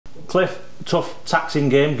Cliff, tough, taxing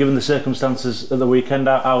game given the circumstances at the weekend.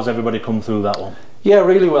 How's everybody come through that one? Yeah,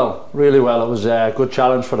 really well, really well. It was a good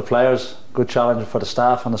challenge for the players, good challenge for the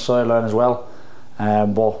staff on the sideline as well.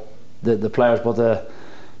 But the players, but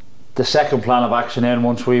the second plan of action in,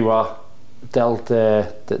 once we were dealt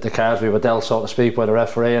the cards we were dealt, so to speak, by the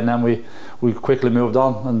referee, and then we quickly moved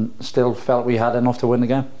on and still felt we had enough to win the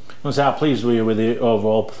game. How pleased were you with the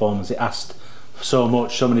overall performance? It asked so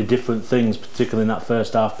much, so many different things, particularly in that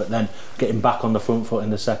first half, but then getting back on the front foot in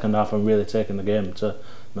the second half and really taking the game to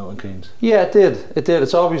Milton Keynes. Yeah, it did.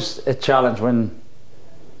 It's always a challenge when,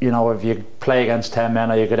 you know, if you play against 10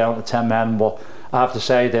 men or you go down to 10 men, but I have to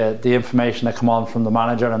say the information that come on from the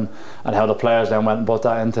manager and how the players then went and put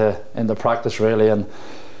that into practice really, and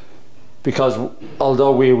because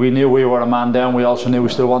although we knew we were a man down, we also knew we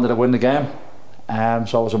still wanted to win the game.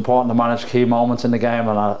 So it was important to manage key moments in the game,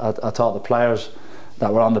 and I thought the players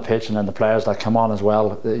that were on the pitch and then the players that come on as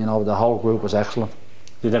well, you know, the whole group was excellent.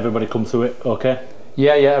 Did everybody come through it okay?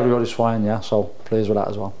 Yeah, everybody's fine, yeah, so pleased with that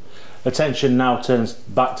as well. Attention now turns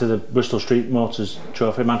back to the Bristol Street Motors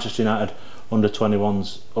Trophy. Manchester United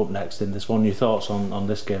under-21s up next in this one. Your thoughts on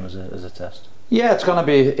this game as a test? Yeah, it's going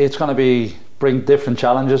to be bring different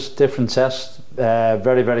challenges, different tests.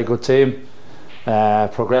 Very, very good team,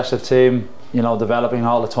 progressive team. You know, developing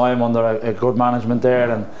all the time under a good management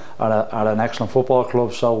there, and at an excellent football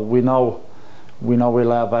club. So we know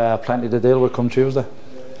we'll have plenty to deal with come Tuesday.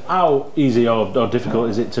 How easy or difficult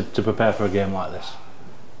is it to prepare for a game like this?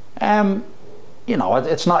 You know,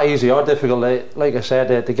 it's not easy or difficult. Like I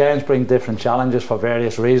said, the games bring different challenges for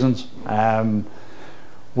various reasons.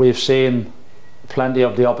 We've seen plenty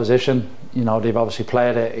of the opposition. You know, they've obviously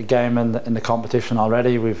played a game in the competition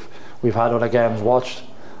already. We've had other games watched,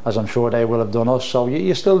 as I'm sure they will have done us. So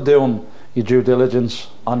you're still doing your due diligence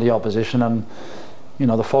on the opposition, and you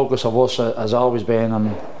know the focus of us has always been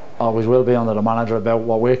and always will be under the manager about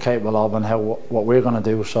what we're capable of and what we're going to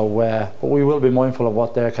do. So, but we will be mindful of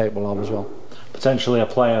what they're capable of as well. Potentially a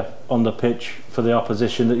player on the pitch for the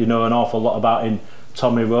opposition that you know an awful lot about in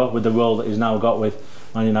Tommy Rowe, with the role that he's now got with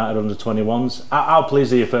Man United under-21s. How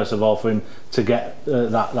pleased are you first of all for him to get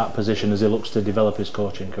that position as he looks to develop his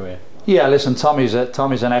coaching career? Yeah, listen, Tommy's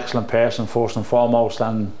an excellent person first and foremost,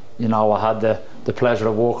 and you know I had the pleasure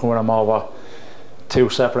of working with him over 2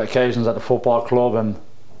 separate occasions at the football club, and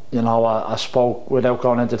you know I spoke without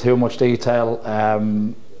going into too much detail.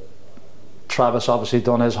 Travis obviously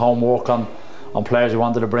done his homework on players he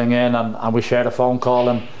wanted to bring in, and we shared a phone call,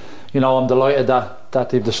 and you know I'm delighted that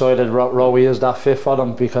they've decided Rowe is that fit for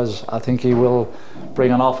them, because I think he will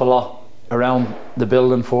bring an awful lot around the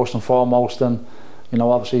building first and foremost, and you know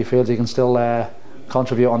obviously he feels he can still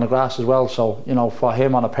contribute on the grass as well. So you know for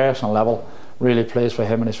him on a personal level, really pleased for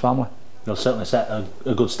him and his family. He'll certainly set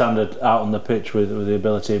a good standard out on the pitch with the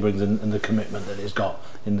ability he brings and the commitment that he's got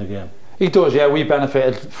in the game. He does, yeah. We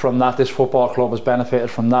benefited from that. This football club has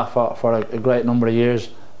benefited from that for a great number of years,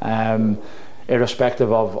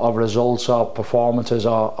 irrespective of results or performances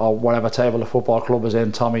or whatever table the football club is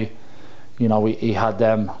in. Tommy, you know, he had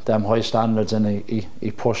them high standards, and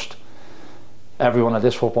he pushed everyone at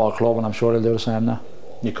this football club, and I'm sure he'll do the same now.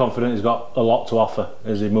 You're confident he's got a lot to offer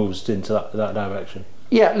as he moves into that direction?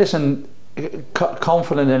 Yeah, listen,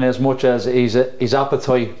 confident in as much as his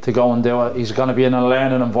appetite to go and do it. He's going to be in a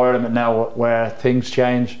learning environment now where things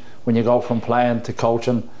change. When you go from playing to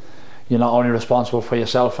coaching, you're not only responsible for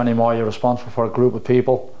yourself anymore, you're responsible for a group of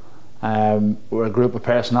people. We're a group of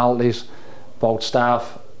personalities, both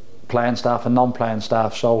staff, playing staff and non-playing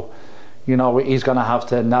staff. So you know he's going to have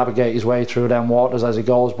to navigate his way through them waters as he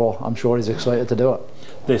goes, but I'm sure he's excited to do it.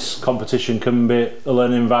 This competition can be a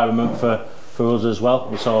learning environment for us as well.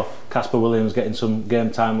 We saw Casper Williams getting some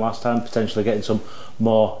game time last time, potentially getting some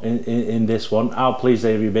more in this one. How pleased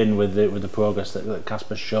have you been with the progress that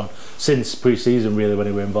Casper's shown since pre-season, really, when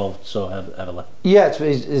he was involved so heavily? Yeah,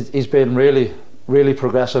 he's been really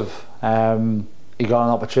progressive. He got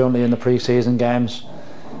an opportunity in the pre-season games,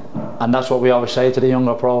 and that's what we always say to the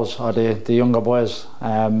younger pros or the younger boys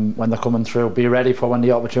when they're coming through: be ready for when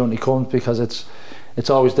the opportunity comes, because it's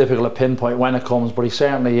always difficult to pinpoint when it comes, but he's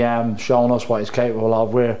certainly shown us what he's capable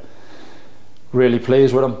of. We're really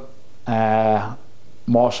pleased with him.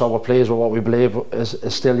 More so, we're pleased with what we believe is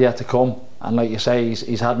still yet to come. And like you say,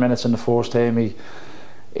 he's had minutes in the first team.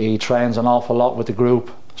 He trains an awful lot with the group,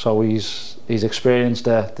 so he's experienced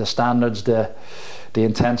the standards, the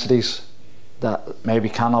intensities that maybe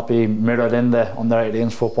cannot be mirrored in the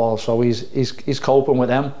under-18s football. So he's coping with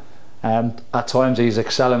them. At times he's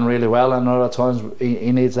excelling really well, and other times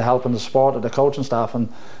he needs the help and the support of the coaching staff,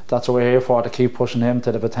 and that's what we're here for, to keep pushing him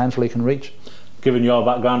to the potential he can reach. Given your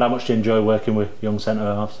background, how much do you enjoy working with young centre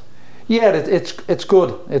halves? Yeah, it's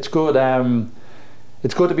good. It's good.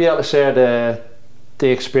 It's good to be able to share the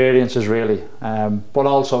experiences really, but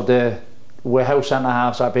also with how centre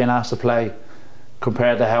halves are being asked to play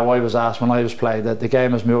compared to how I was asked when I was played. That the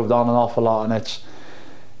game has moved on an awful lot, and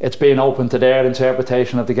it's being open to their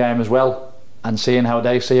interpretation of the game as well, and seeing how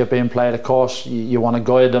they see it being played. Of course, you want to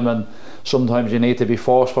guide them, and sometimes you need to be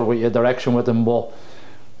forceful with your direction with them, but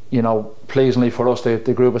you know, pleasingly for us,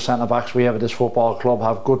 the group of centre backs we have at this football club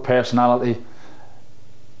have good personality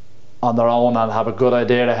on their own and have a good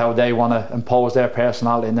idea of how they want to impose their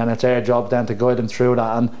personality, and then it's our job then to guide them through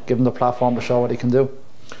that and give them the platform to show what they can do.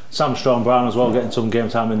 Sam Strong-Brown as well, getting some game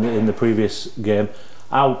time in the previous game.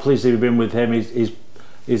 How pleased have you been with him?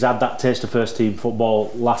 He's had that taste of first team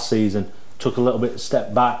football last season, took a little bit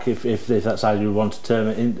step back if that's how you want to term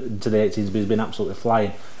it, into the 18s, but he's been absolutely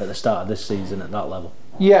flying at the start of this season at that level.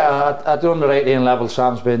 Yeah, at the under 18 level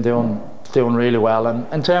Sam's been doing really well,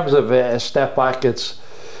 and in terms of a step back, it's,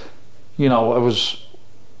 you know, it was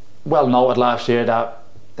well noted last year that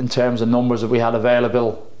in terms of numbers that we had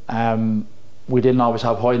available, we didn't always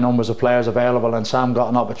have high numbers of players available, and Sam got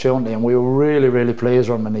an opportunity and we were really pleased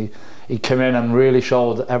with him, and he came in and really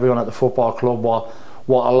showed everyone at the football club what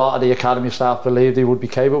a lot of the academy staff believed he would be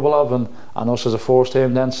capable of, and us as a first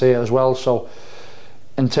team then see it as well. So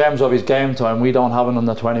in terms of his game time, we don't have an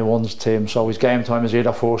under 21s team, so his game time is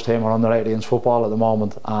either first team or under 18s football at the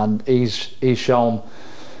moment, and he's shown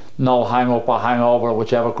no hang up or hangover,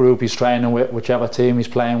 whichever group he's training with, whichever team he's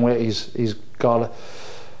playing with. He's got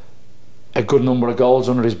a good number of goals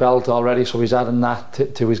under his belt already, so he's adding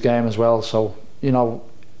that to his game as well. So, you know,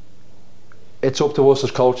 it's up to us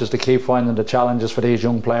as coaches to keep finding the challenges for these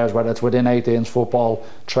young players, whether it's within 18s football,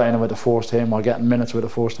 training with the first team, or getting minutes with the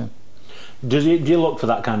first team. Do you look for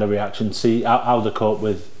that kind of reaction, see how they cope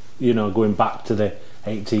with, you know, going back to the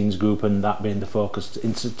 18s group and that being the focus,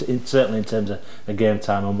 certainly in terms of the game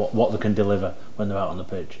time and what they can deliver when they're out on the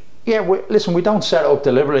pitch? Yeah, listen, we don't set it up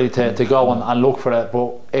deliberately to go and look for it,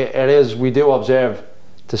 but it is, we do observe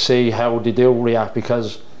to see how they do react,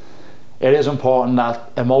 because it is important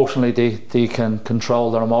that emotionally they can control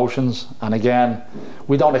their emotions. And again,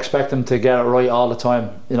 we don't expect them to get it right all the time.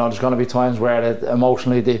 You know, there's going to be times where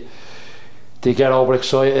emotionally they get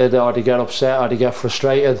overexcited, or they get upset, or they get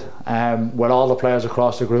frustrated with all the players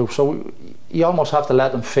across the group. So you almost have to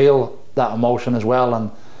let them feel that emotion as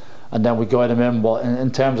well, and then we guide them in. But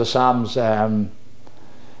in terms of Sam's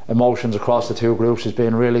emotions across the two groups has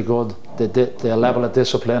been really good. The level of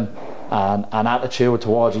discipline and attitude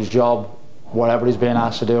towards his job, whatever he's being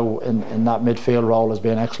asked to do in that midfield role, has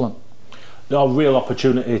been excellent. A real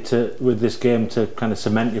opportunity with this game to kind of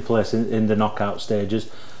cement your place in the knockout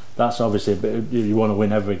stages. That's obviously you want to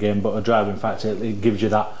win every game, but a driving factor, it gives you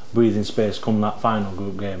that breathing space come that final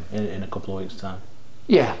group game in a couple of weeks' time.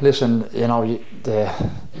 Yeah, listen, you know,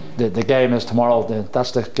 the game is tomorrow.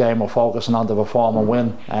 That's the game we're focusing on, to perform and win.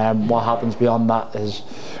 What happens beyond that is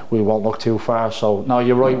we won't look too far. So no,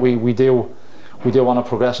 you're right. We do want to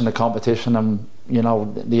progress in the competition, and you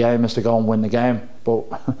know the aim is to go and win the game. But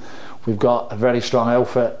we've got a very strong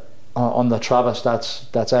outfit under Travis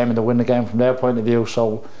that's aiming to win the game from their point of view.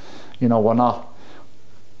 So you know, we're no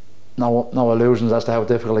illusions as to how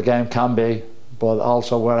difficult a game can be, but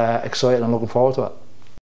also we're excited and looking forward to it.